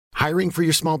Hiring for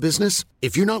your small business?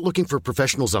 If you're not looking for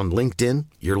professionals on LinkedIn,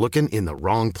 you're looking in the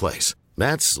wrong place.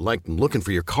 That's like looking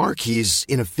for your car keys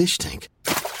in a fish tank.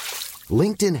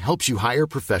 LinkedIn helps you hire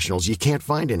professionals you can't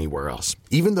find anywhere else,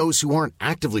 even those who aren't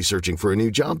actively searching for a new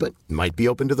job but might be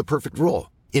open to the perfect role.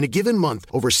 In a given month,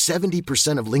 over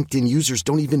 70% of LinkedIn users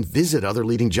don't even visit other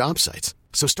leading job sites.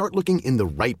 So start looking in the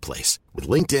right place. With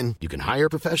LinkedIn, you can hire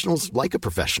professionals like a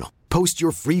professional. Post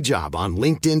your free job on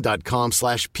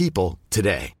linkedin.com/people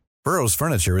today. Burrow's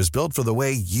furniture is built for the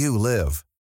way you live.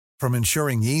 From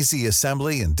ensuring easy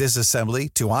assembly and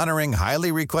disassembly to honoring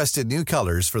highly requested new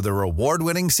colors for their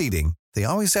award-winning seating, they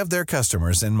always have their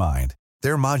customers in mind.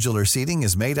 Their modular seating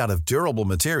is made out of durable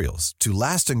materials to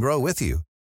last and grow with you.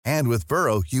 And with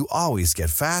Burrow, you always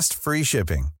get fast, free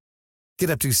shipping.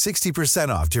 Get up to 60%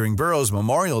 off during Burrow's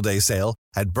Memorial Day sale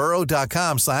at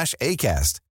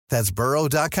burrow.com/ACAST. That's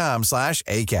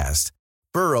burrow.com/ACAST.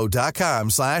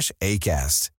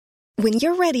 burrow.com/ACAST. When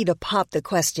you're ready to pop the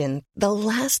question, the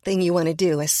last thing you want to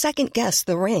do is second-guess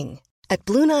the ring. At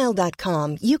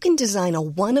BlueNile.com, you can design a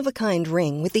one-of-a-kind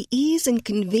ring with the ease and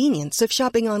convenience of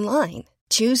shopping online.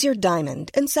 Choose your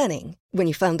diamond and setting. When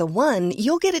you find the one,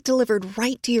 you'll get it delivered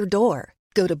right to your door.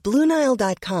 Go to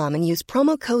BlueNile.com and use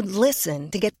promo code LISTEN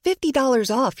to get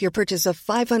 $50 off your purchase of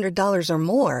 $500 or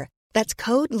more. That's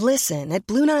code LISTEN at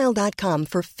BlueNile.com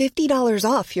for $50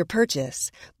 off your purchase.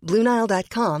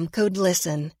 BlueNile.com, code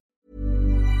LISTEN.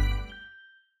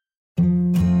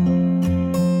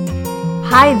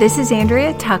 Hi, this is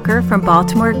Andrea Tucker from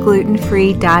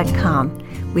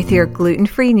BaltimoreGlutenFree.com with your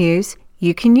gluten-free news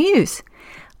you can use.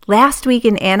 Last week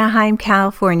in Anaheim,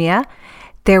 California,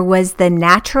 there was the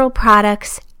Natural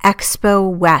Products Expo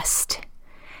West.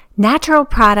 Natural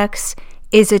Products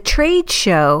is a trade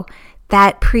show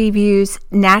that previews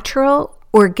natural,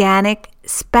 organic,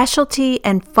 specialty,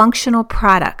 and functional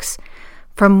products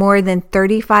from more than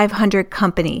 3,500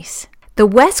 companies. The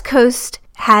West Coast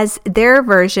has their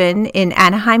version in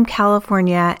Anaheim,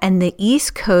 California, and the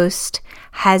East Coast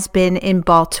has been in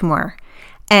Baltimore.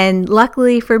 And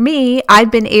luckily for me, I've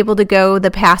been able to go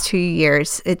the past few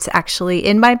years. It's actually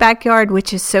in my backyard,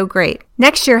 which is so great.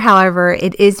 Next year, however,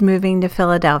 it is moving to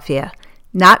Philadelphia.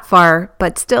 Not far,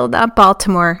 but still not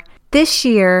Baltimore. This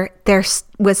year, there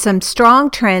was some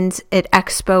strong trends at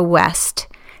Expo West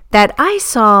that I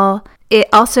saw it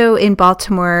also in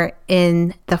Baltimore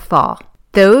in the fall.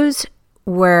 Those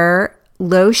were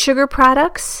low sugar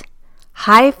products,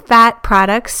 high fat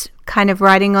products, kind of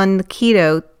riding on the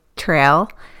keto trail,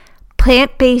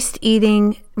 plant-based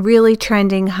eating really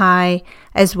trending high,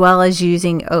 as well as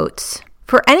using oats.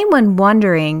 For anyone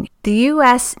wondering, the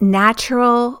U.S.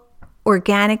 natural,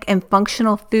 organic, and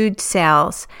functional food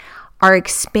sales are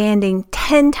expanding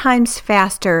 10 times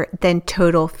faster than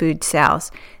total food sales.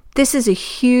 This is a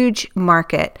huge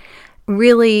market.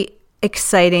 Really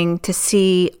exciting to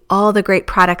see all the great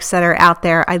products that are out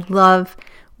there. I love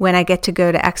when I get to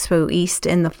go to Expo East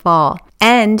in the fall.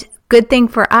 And good thing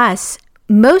for us,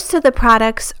 most of the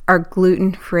products are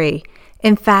gluten-free.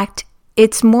 In fact,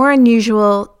 it's more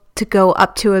unusual to go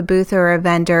up to a booth or a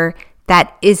vendor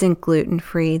that isn't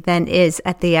gluten-free than is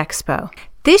at the expo.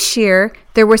 This year,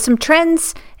 there were some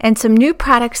trends and some new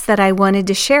products that I wanted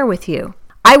to share with you.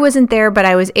 I wasn't there, but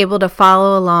I was able to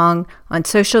follow along on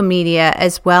social media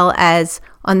as well as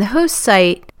on the host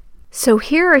site. So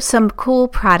here are some cool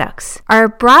products. Our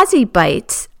Brazzi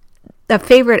Bites, a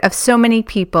favorite of so many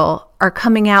people, are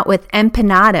coming out with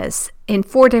empanadas in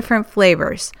 4 different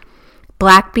flavors: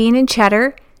 black bean and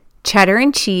cheddar, cheddar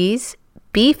and cheese,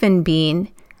 beef and bean,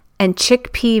 and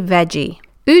chickpea veggie.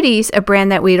 Udi's, a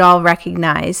brand that we'd all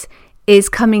recognize, is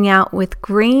coming out with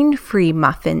grain-free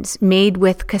muffins made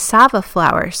with cassava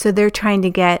flour. So they're trying to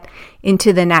get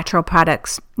into the natural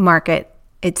products market,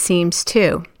 it seems,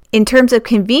 too. In terms of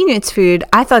convenience food,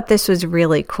 I thought this was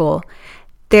really cool.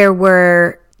 There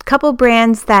were a couple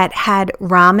brands that had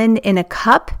ramen in a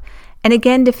cup. And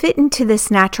again, to fit into this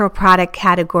natural product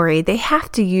category, they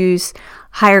have to use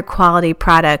higher quality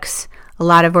products, a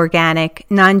lot of organic,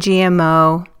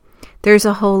 non-GMO. There's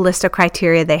a whole list of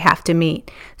criteria they have to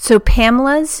meet. So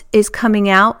Pamela's is coming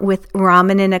out with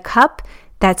ramen in a cup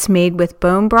that's made with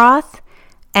bone broth,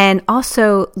 and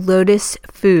also Lotus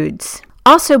Foods.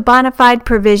 Also, Bonafide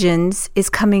Provisions is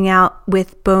coming out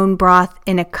with bone broth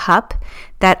in a cup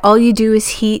that all you do is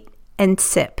heat and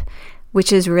sip,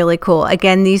 which is really cool.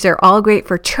 Again, these are all great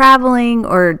for traveling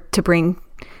or to bring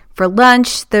for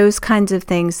lunch, those kinds of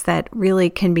things that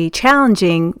really can be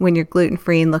challenging when you're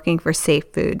gluten-free and looking for safe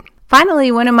food.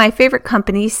 Finally, one of my favorite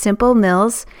companies, Simple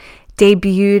Mills,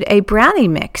 debuted a brownie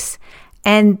mix,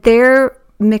 and their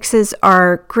mixes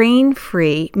are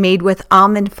grain-free, made with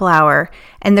almond flour,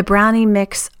 and the brownie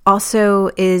mix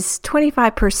also is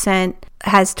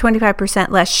 25%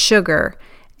 less sugar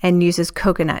and uses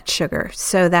coconut sugar.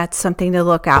 So that's something to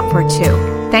look out for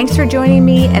too. Thanks for joining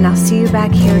me, and I'll see you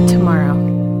back here tomorrow.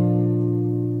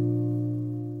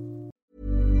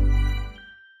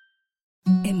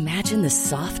 Imagine the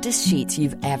softest sheets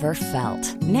you've ever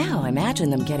felt. Now imagine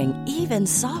them getting even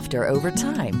softer over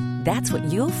time. That's what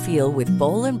you'll feel with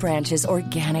Boll & Branch's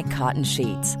organic cotton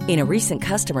sheets. In a recent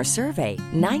customer survey,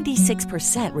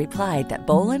 96% replied that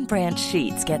Boll & Branch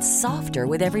sheets get softer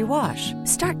with every wash.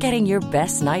 Start getting your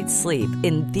best night's sleep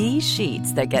in these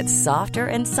sheets that get softer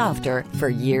and softer for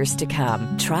years to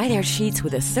come. Try their sheets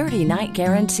with a 30-night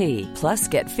guarantee. Plus,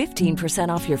 get 15%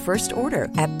 off your first order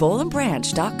at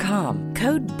bollandbranch.com.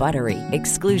 Code BUTTERY.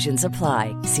 Exclusions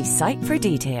apply. See site for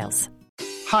details.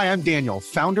 Hi, I'm Daniel,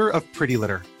 founder of Pretty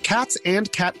Litter. Cats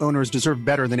and cat owners deserve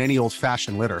better than any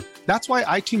old-fashioned litter. That's why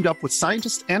I teamed up with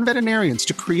scientists and veterinarians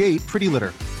to create Pretty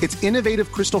Litter. Its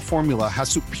innovative crystal formula has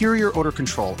superior odor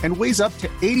control and weighs up to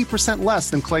 80% less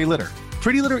than clay litter.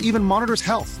 Pretty Litter even monitors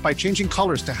health by changing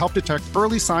colors to help detect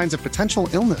early signs of potential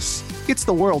illness. It's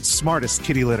the world's smartest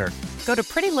kitty litter. Go to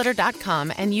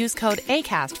prettylitter.com and use code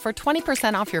ACAST for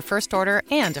 20% off your first order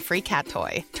and a free cat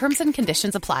toy. Terms and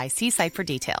conditions apply. See site for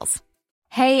details.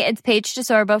 Hey, it's Paige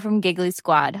DeSorbo from Giggly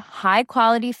Squad. High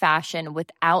quality fashion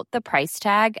without the price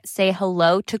tag. Say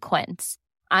hello to Quince.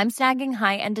 I'm snagging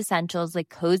high-end essentials like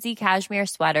cozy cashmere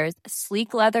sweaters,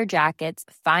 sleek leather jackets,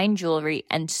 fine jewelry,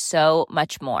 and so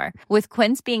much more. With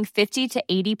Quince being 50 to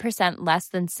 80% less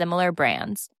than similar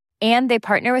brands. And they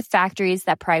partner with factories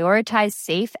that prioritize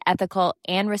safe, ethical,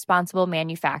 and responsible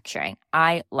manufacturing.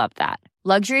 I love that.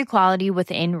 Luxury quality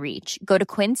within reach. Go to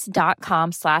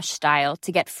quince.com/style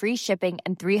to get free shipping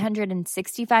and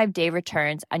 365-day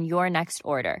returns on your next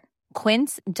order.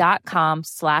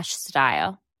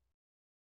 Quince.com/style.